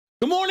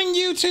Good morning,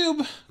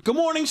 YouTube. Good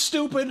morning,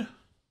 stupid.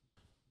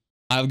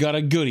 I've got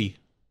a goodie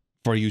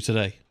for you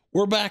today.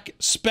 We're back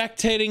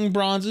spectating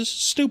bronzes,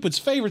 Stupid's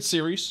favorite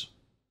series.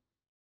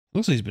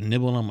 Looks like he's been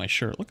nibbling on my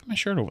shirt. Look at my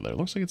shirt over there.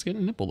 Looks like it's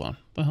getting nibbled on.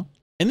 What the hell?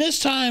 And this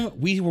time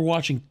we were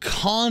watching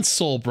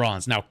console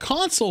bronze. Now,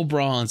 console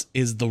bronze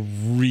is the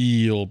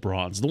real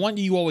bronze, the one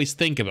you always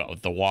think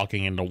about, the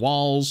walking into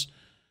walls.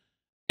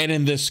 And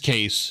in this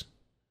case,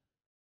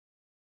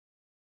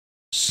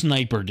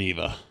 Sniper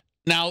Diva.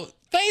 Now,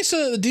 face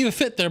of the Diva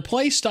fit their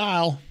play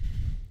style.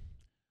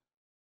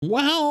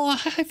 Well,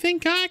 I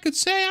think I could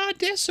say I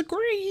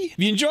disagree. If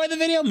you enjoyed the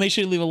video, make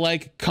sure you leave a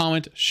like,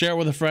 comment, share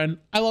with a friend.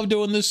 I love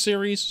doing this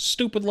series.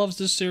 Stupid loves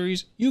this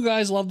series. You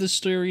guys love this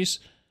series.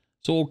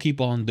 So we'll keep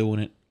on doing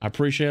it. I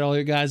appreciate all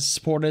you guys'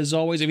 support as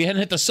always. If you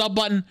hadn't hit the sub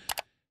button,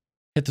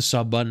 hit the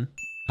sub button.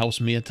 Helps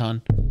me a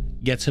ton.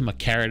 Gets him a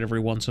carrot every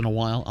once in a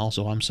while.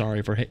 Also, I'm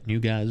sorry for hitting you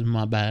guys.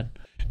 My bad.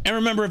 And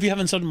remember, if you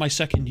haven't subbed to my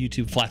second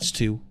YouTube, Flats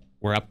 2,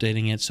 we're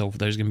updating it. So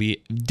there's going to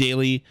be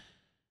daily...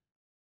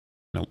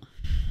 Nope.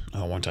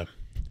 Oh, one time.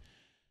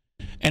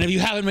 And if you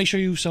haven't, make sure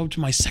you sub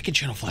to my second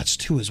channel, Flats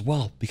 2, as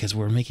well, because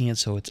we're making it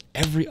so it's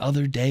every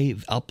other day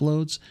of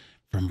uploads,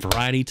 from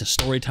variety to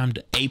storytime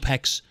to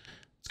Apex.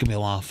 It's gonna be a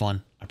lot of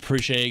fun. I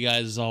appreciate you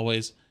guys as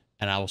always,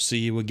 and I will see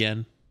you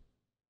again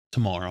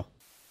tomorrow.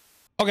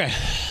 Okay.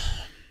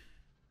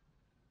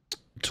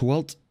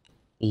 Twelt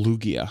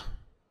Lugia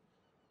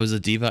was a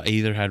diva. I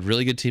either had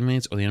really good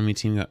teammates or the enemy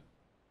team got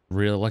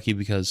real lucky,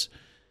 because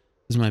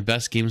this is my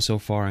best game so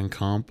far in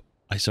comp.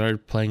 I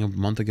started playing a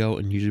month ago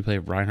and usually play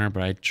Reinhardt,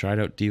 but I tried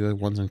out Diva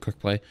once in quick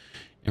play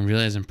and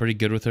realized I'm pretty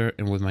good with her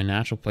and with my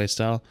natural play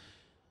style.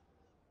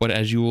 But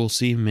as you will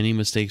see, many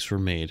mistakes were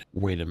made.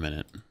 Wait a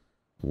minute.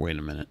 Wait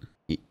a minute.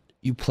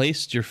 You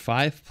placed your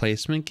 5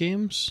 placement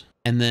games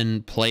and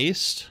then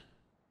placed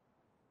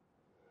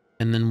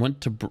and then went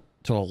to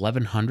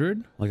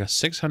 1100, like a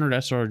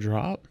 600 SR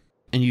drop,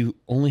 and you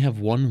only have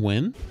 1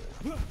 win?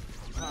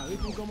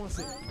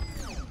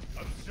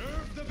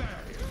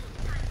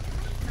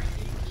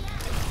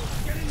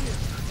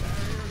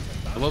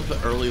 I love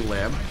the early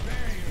lamp.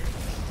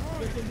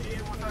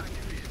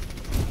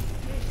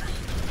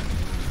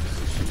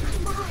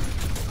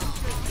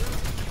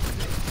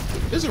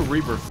 There's a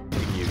Reaper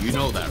f***ing you. You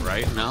know that,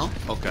 right? No?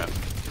 Okay.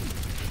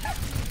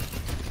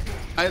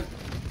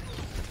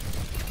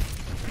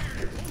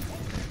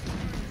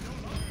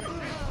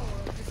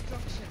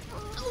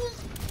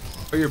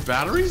 Are your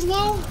batteries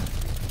low?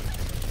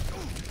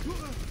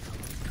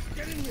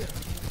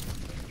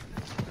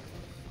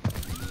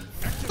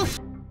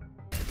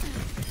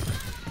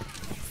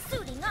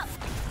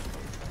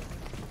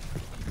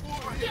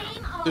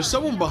 There's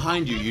someone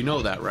behind you, you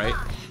know that, right?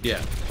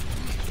 Yeah.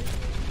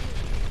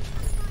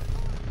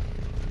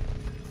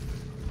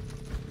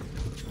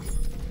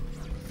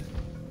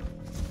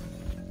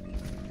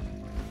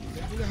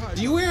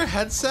 Do you wear a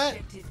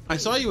headset? I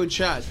saw you in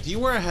chat. Do you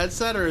wear a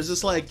headset, or is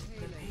this like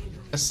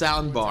a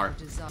sound bar?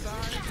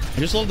 I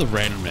just love the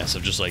randomness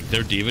of just like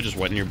their diva just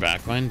went in your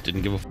backline,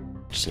 didn't give a f,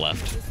 just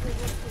left.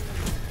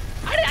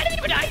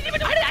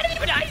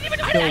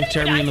 Yo,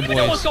 Termi and the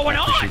boys. What's going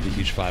on? Appreciate the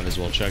huge 5 as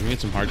well. Check. Can we get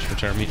some hearts for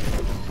Termi?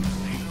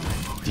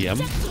 DM?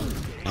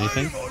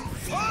 Anything?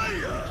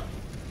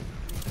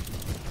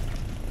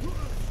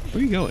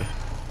 Where are you going?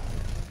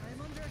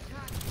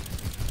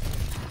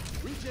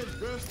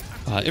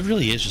 It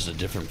really is just a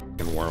different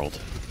fucking world.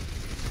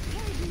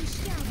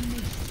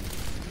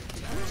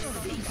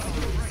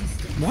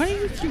 Why do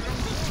you keep...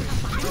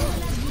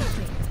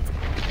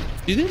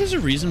 Do you think there's a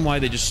reason why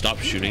they just stop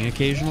shooting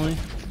occasionally?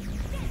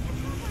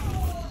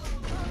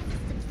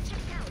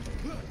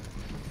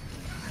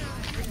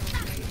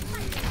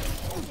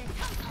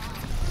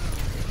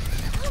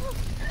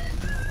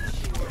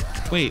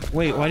 Wait,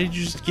 why did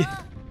you just get...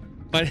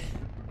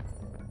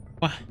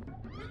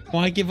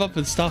 Why give up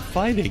and stop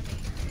fighting?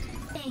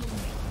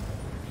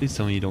 Please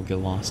tell me you don't get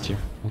lost here.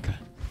 Okay.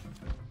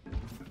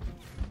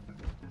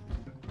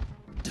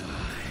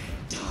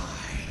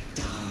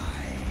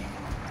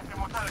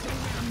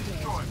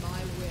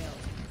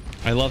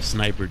 I love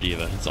Sniper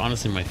Diva. It's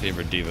honestly my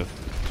favorite diva.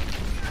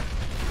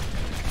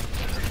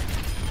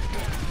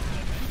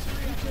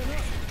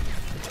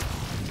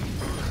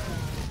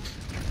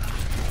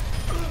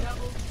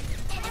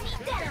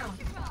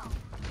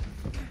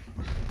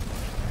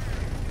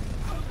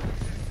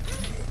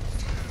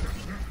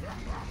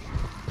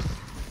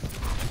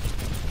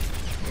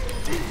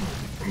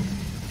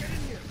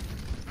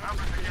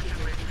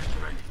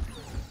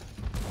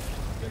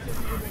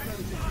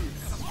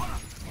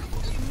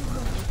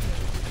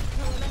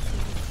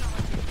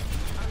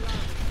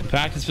 The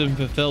pact has been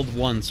fulfilled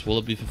once. Will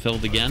it be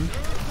fulfilled again?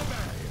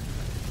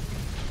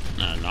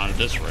 No, not at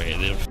this rate.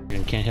 They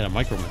can't hit a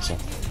micro missile.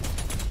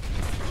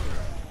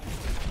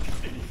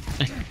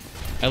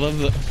 I love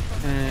the...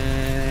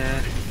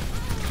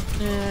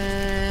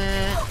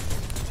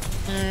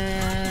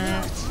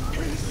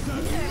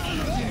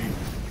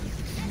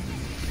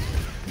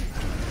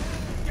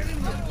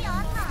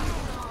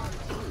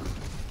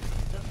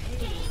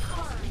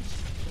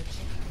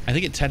 I think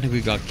think it technically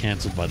got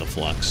canceled by the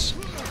Flux.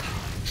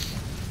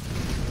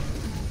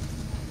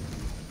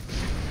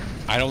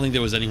 I don't think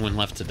there was anyone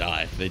left to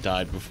die. They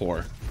died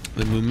before.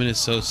 The movement is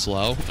so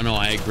slow. Oh, no,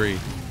 I agree.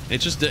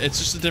 It's just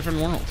a different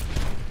world.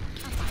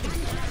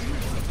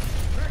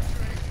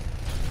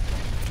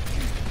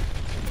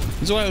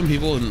 That's why when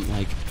people in,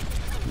 like,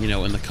 you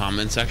know, in the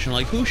comment section,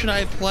 like, who should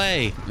I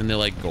play? And they're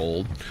like,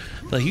 Gold.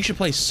 They're like, you should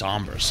play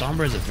Sombra.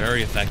 Sombra is a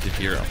very effective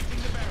hero.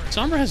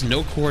 Sombra has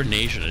no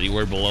coordination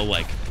anywhere below,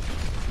 like,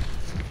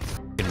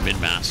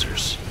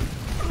 mid-masters.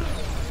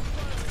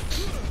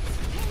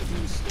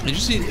 Did you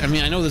see? I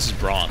mean, I know this is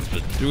bronze,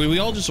 but do we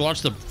all just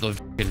watch the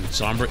fucking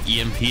Sombra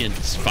EMP and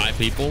 5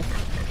 people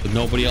with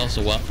nobody else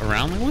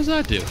around? Like, what does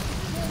that do?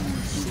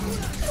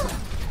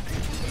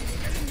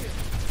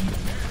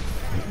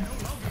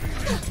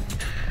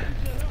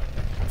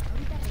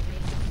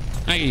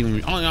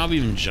 I'll be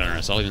even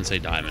generous. I'll even say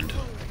diamond.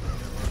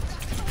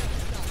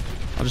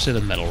 I'll just say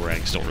the metal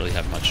ranks don't really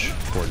have much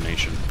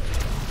coordination.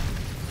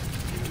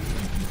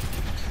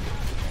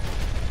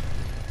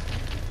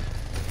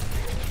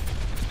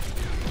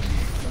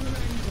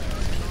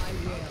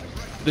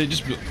 They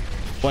just,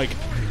 like,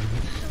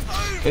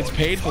 it's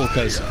painful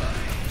because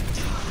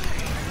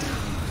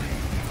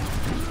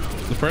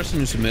the person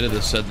who submitted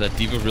this said that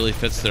D.Va really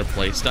fits their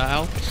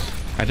playstyle.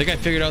 I think I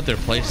figured out their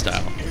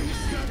playstyle.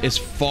 As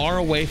far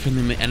away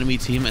from the enemy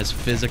team as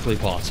physically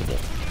possible.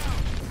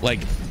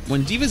 Like,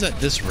 when D.Va's at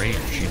this range,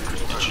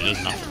 she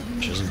does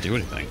nothing. She doesn't do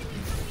anything.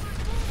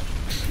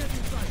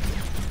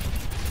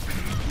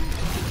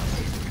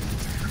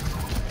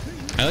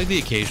 I like the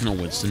occasional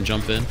Winston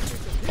jump in,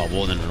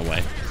 bubble, and then run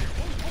away.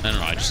 I don't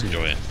know, I just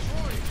enjoy it.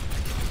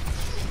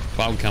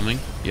 Bob coming.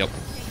 Yep.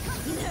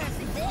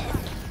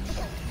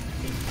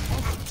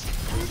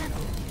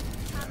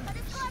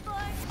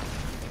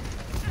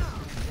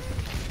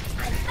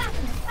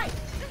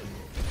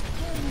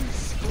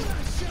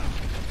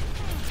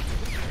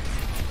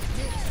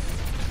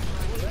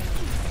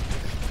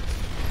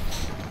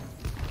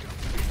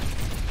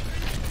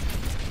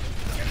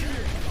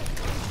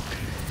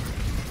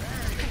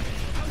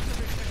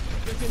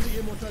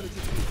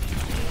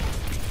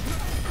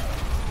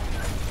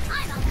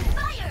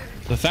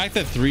 The fact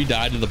that 3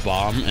 died to the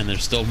bomb and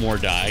there's still more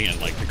dying and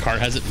like the cart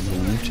hasn't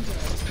moved.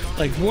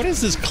 Like, what is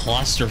this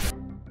cluster?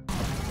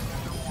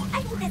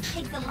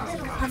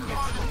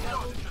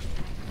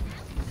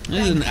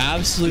 This is an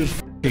absolute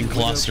fucking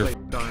cluster.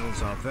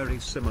 Styles are very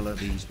similar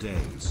these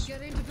days.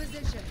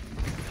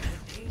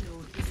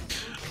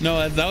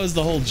 No, that was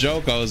the whole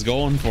joke I was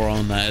going for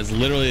on that. Is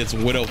literally its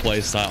Widow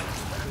play style.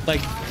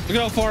 Like, look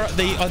at how far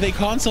they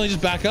constantly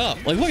just back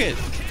up. Like, look at,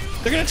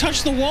 they're gonna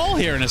touch the wall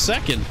here in a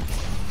second.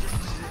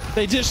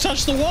 They just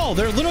touched the wall.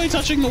 They're literally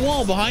touching the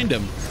wall behind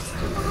him.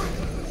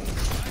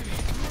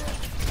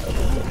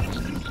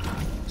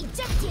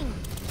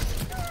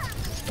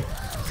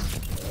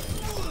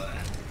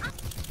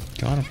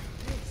 Got him.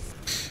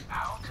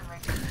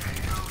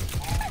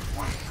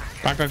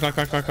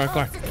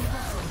 Quack.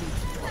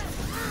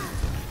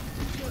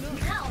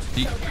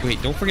 Wait,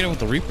 don't forget about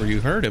the Reaper.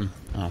 You heard him.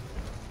 Oh.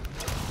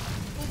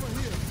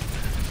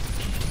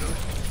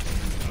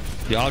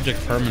 The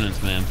object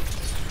permanence, man.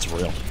 It's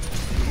real.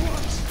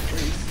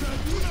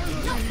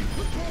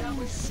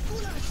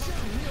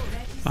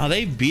 Oh,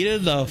 they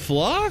beated the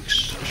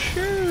Flux?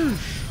 Sure.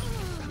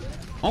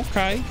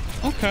 Okay.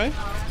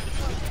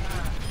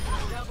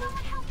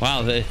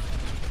 Wow, they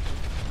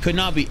could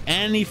not be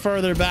any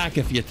further back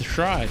if you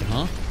tried,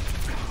 huh?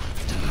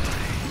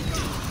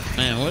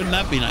 Man, wouldn't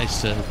that be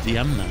nice to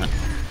DM that?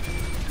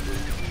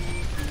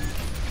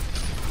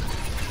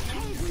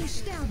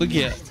 Look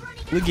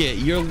at,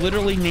 you're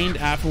literally named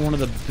after one of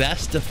the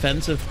best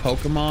defensive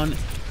Pokemon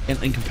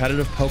in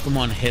competitive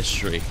Pokemon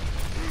history.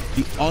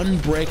 The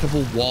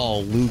unbreakable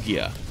wall,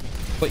 Lugia.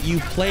 But you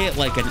play it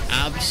like an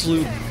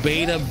absolute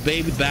beta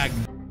baby back.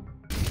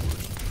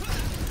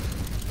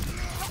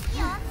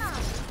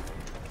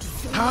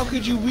 How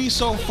could you be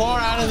so far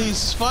out of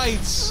these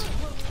fights?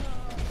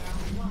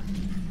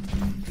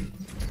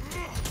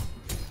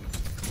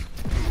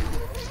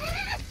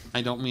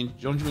 Don't you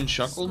mean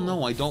Shuckle?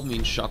 No, I don't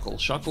mean Shuckle.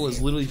 Shuckle is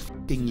literally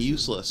fucking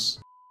useless.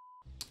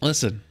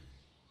 Listen.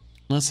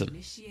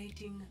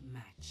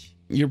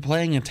 You're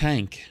playing a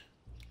tank.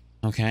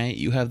 Okay?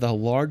 You have the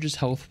largest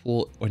health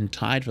pool, and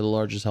tied for the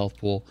largest health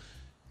pool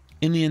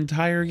in the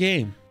entire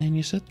game. And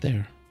you sit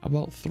there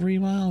about 3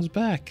 miles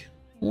back.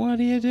 What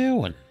are you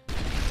doing?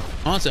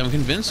 Honestly, I'm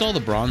convinced all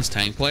the bronze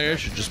tank players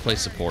should just play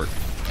support.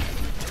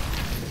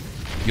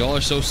 Y'all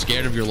are so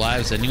scared of your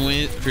lives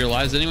anyway,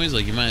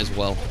 like you might as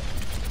well.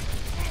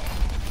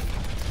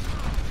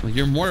 Like,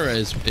 your Moira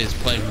is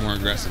playing more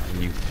aggressive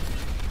than you.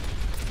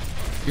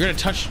 You're gonna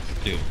touch,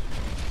 dude.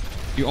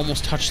 You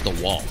almost touched the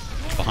wall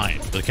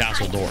behind the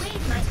castle door.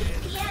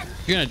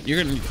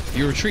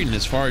 You're retreating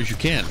as far as you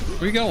can.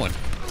 Where are you going?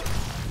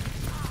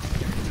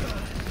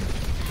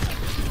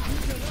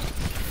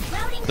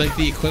 It's like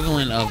the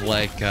equivalent of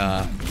like,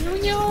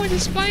 no, it's a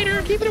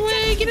spider. Keep it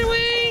away. Get it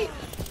away.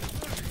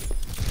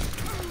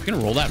 You're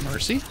gonna roll that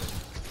Mercy?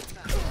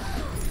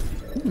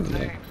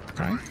 Okay.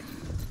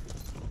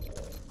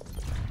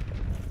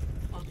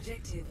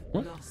 Objective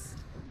What? lost.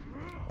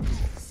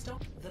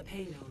 Stop the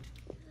payload.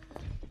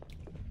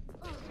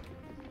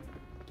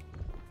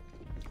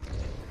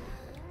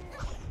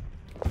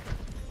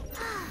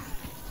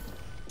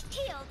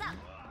 Healed up.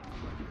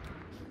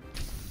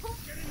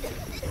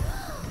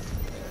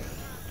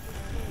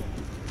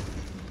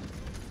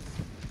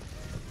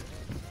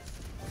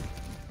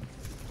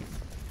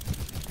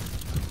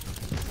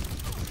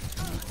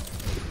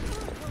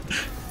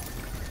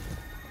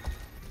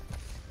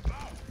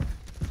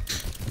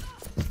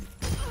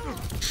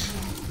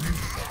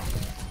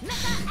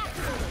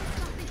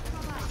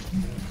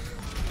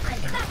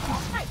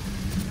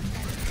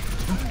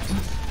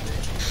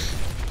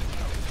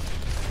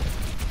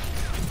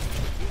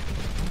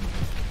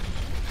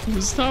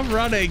 Stop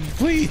running,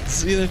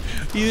 please. Either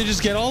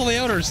just get all the way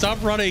out or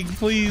stop running,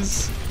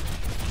 please.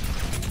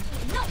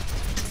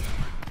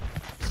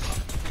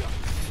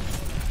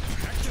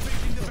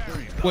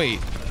 Wait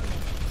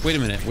a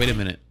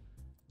minute.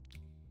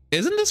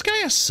 Isn't this guy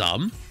a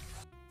sum?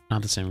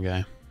 Not the same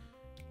guy.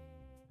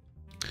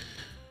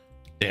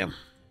 Damn.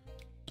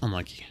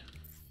 Unlucky.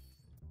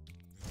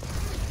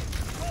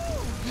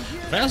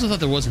 But I also thought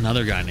there was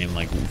another guy named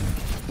like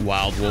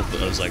Wild Wolf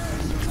that was like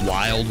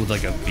wild with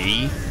like a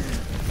V.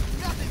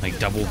 Like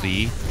double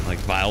V, like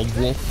Wild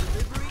Wolf.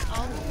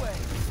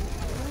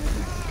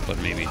 But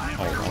maybe.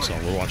 Oh, also,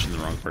 we're watching the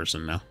wrong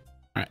person now.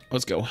 Alright,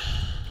 let's go.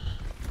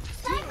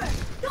 Sniper,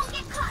 don't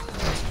get caught.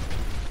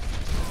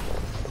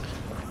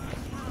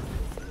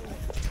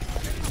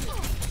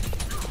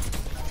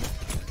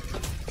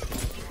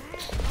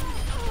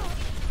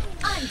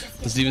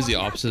 Steve is the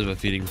opposite of a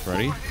feeding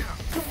Freddy.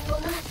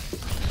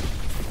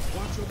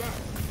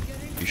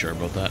 You sure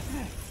about that?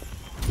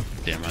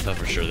 Damn, I thought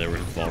for sure they were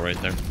gonna fall right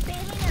there.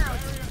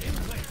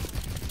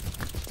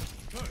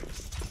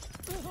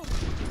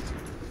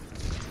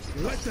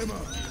 Let them up.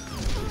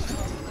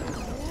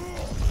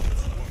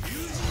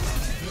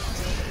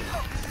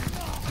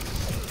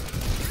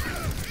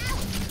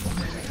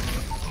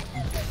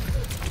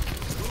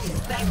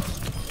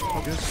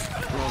 August,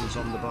 bronze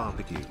on the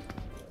barbecue.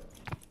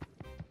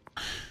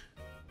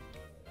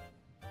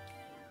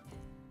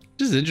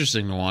 This is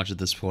interesting to watch at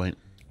this point.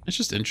 It's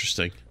just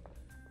interesting.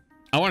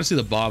 I want to see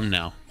the bomb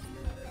now.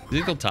 Do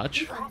you think they'll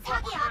touch?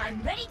 I'm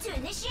ready to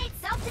initiate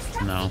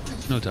self-destruct. No,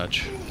 no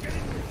touch.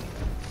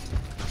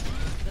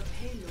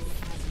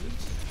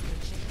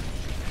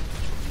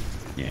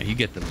 Yeah, you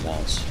get them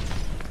walls.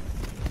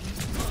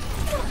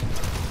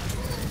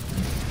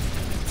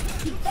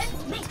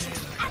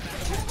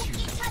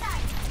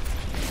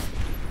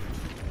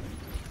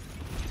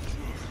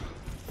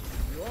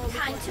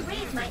 Time to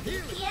raise my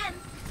BPM.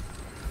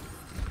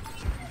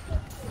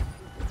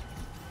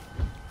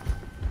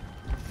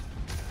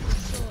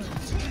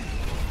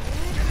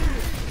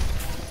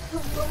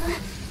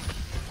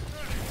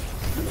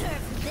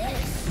 Nerf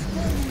this.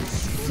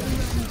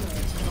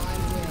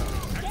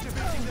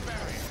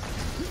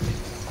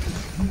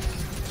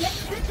 Get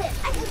through this.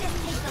 I can just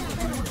take them with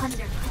an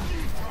undercut.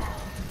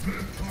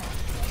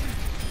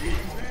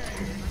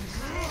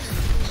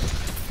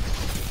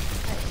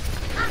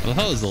 What the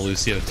hell is the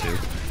Lucio too?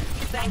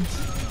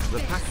 The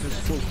pact is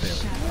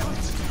fulfilled.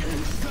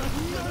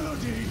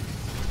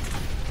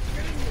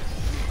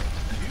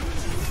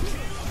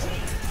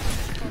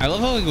 I love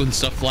how like when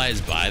stuff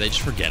flies by, they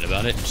just forget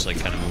about it and just like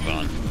kind of move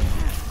on.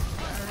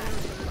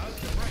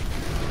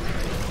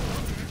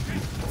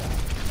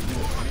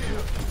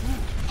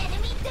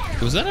 Enemy down.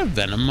 Was that a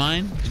venom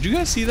mine? Did you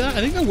guys see that?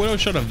 I think a Widow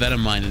shot a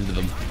venom mine into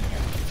them.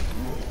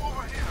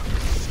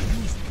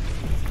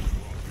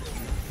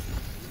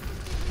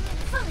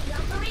 Fully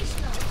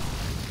operational.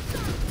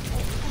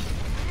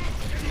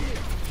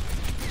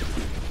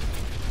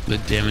 The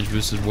damage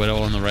boosted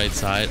Widow on the right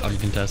side,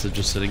 uncontested,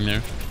 just sitting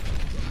there.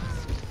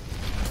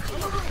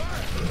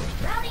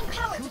 Routing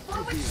power to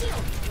forward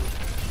shield.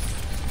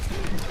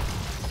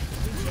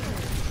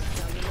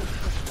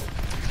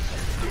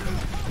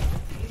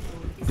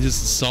 He's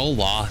just so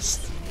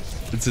lost.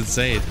 It's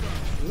insane.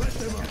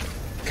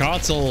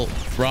 Console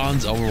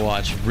bronze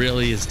Overwatch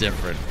really is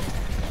different.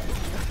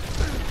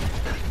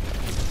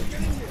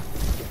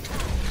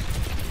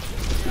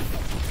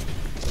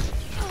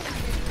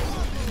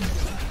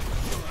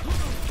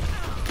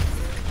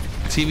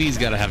 TV's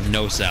got to have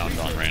no sound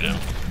on right now.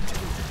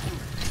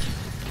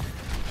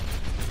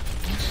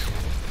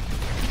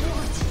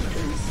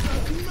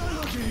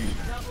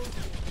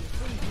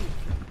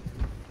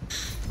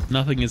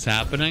 Nothing is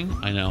happening.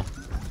 I know.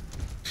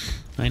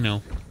 I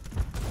know.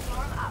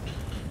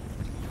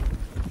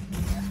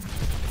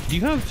 Do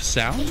you have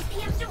sound?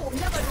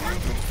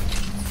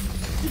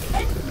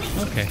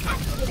 Okay.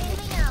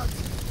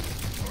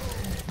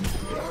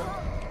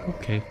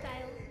 Okay.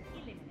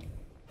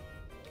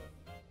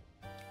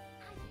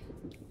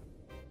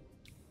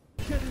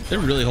 They're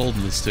really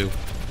holding this too.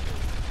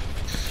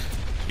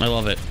 I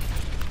love it.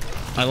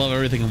 I love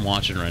everything I'm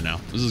watching right now.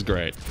 This is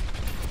great.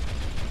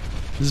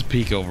 This is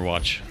peak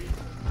Overwatch.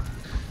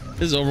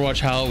 This is Overwatch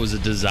how it was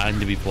designed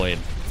to be played.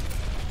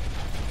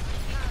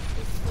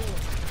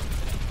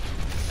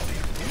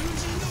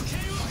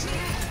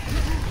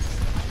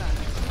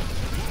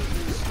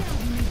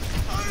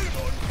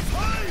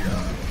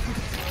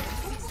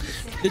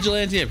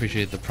 Vigilante, I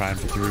appreciate the Prime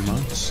for 3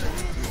 months.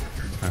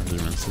 Prime for 3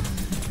 months.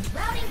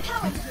 Routing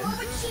power to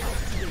forward shield.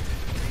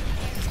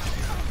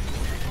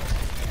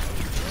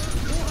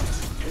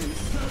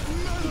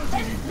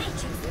 Defense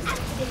matrix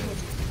activated.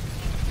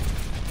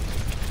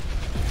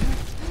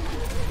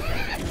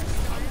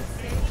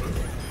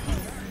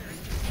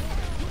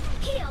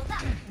 Heal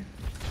up.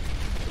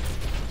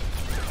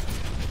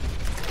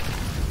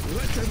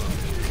 Let them up.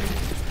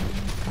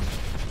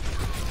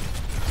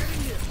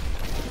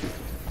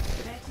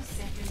 30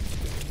 seconds.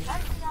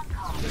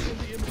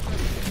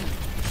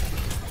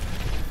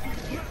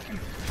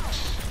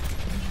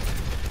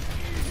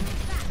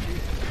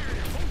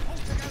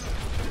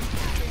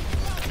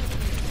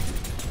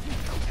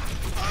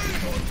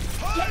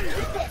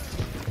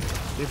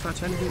 If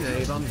attending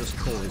Abe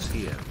underscore is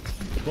here.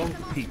 Bonk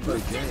people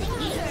game.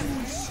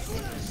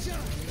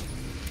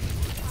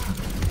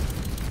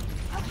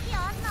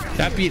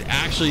 That beat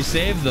actually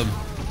saved them.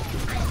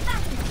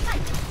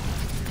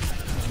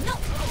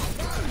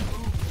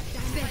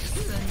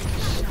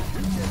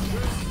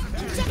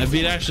 That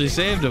beat actually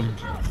saved them.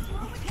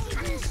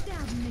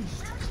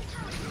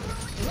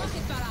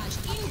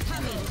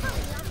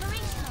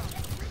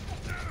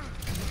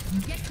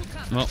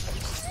 Well,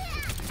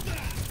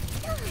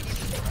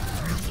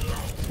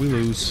 we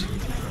lose.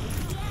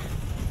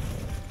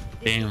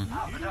 Damn.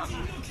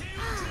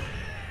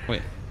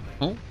 Wait.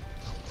 Oh.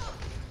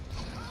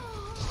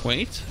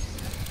 Wait.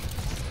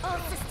 All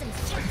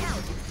systems checked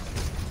out.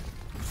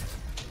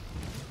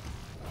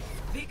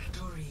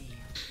 Victory.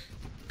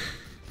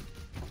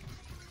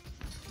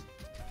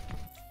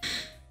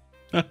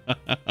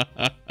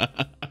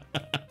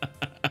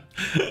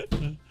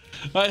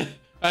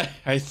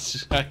 I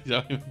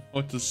don't even know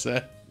what to say.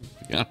 To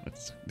be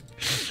honest.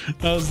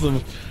 That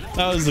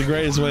was the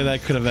greatest way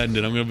that could have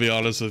ended. I'm gonna be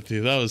honest with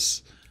you. That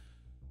was,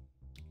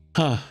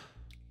 that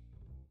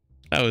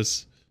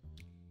was.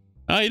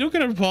 You don't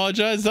gotta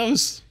apologize. That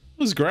was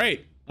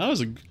great. That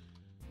was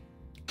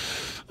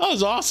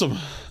awesome.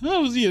 That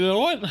was, you know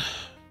what?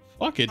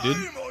 Fuck it, dude.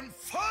 I'm on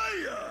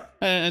fire.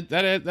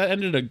 That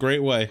ended a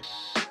great way.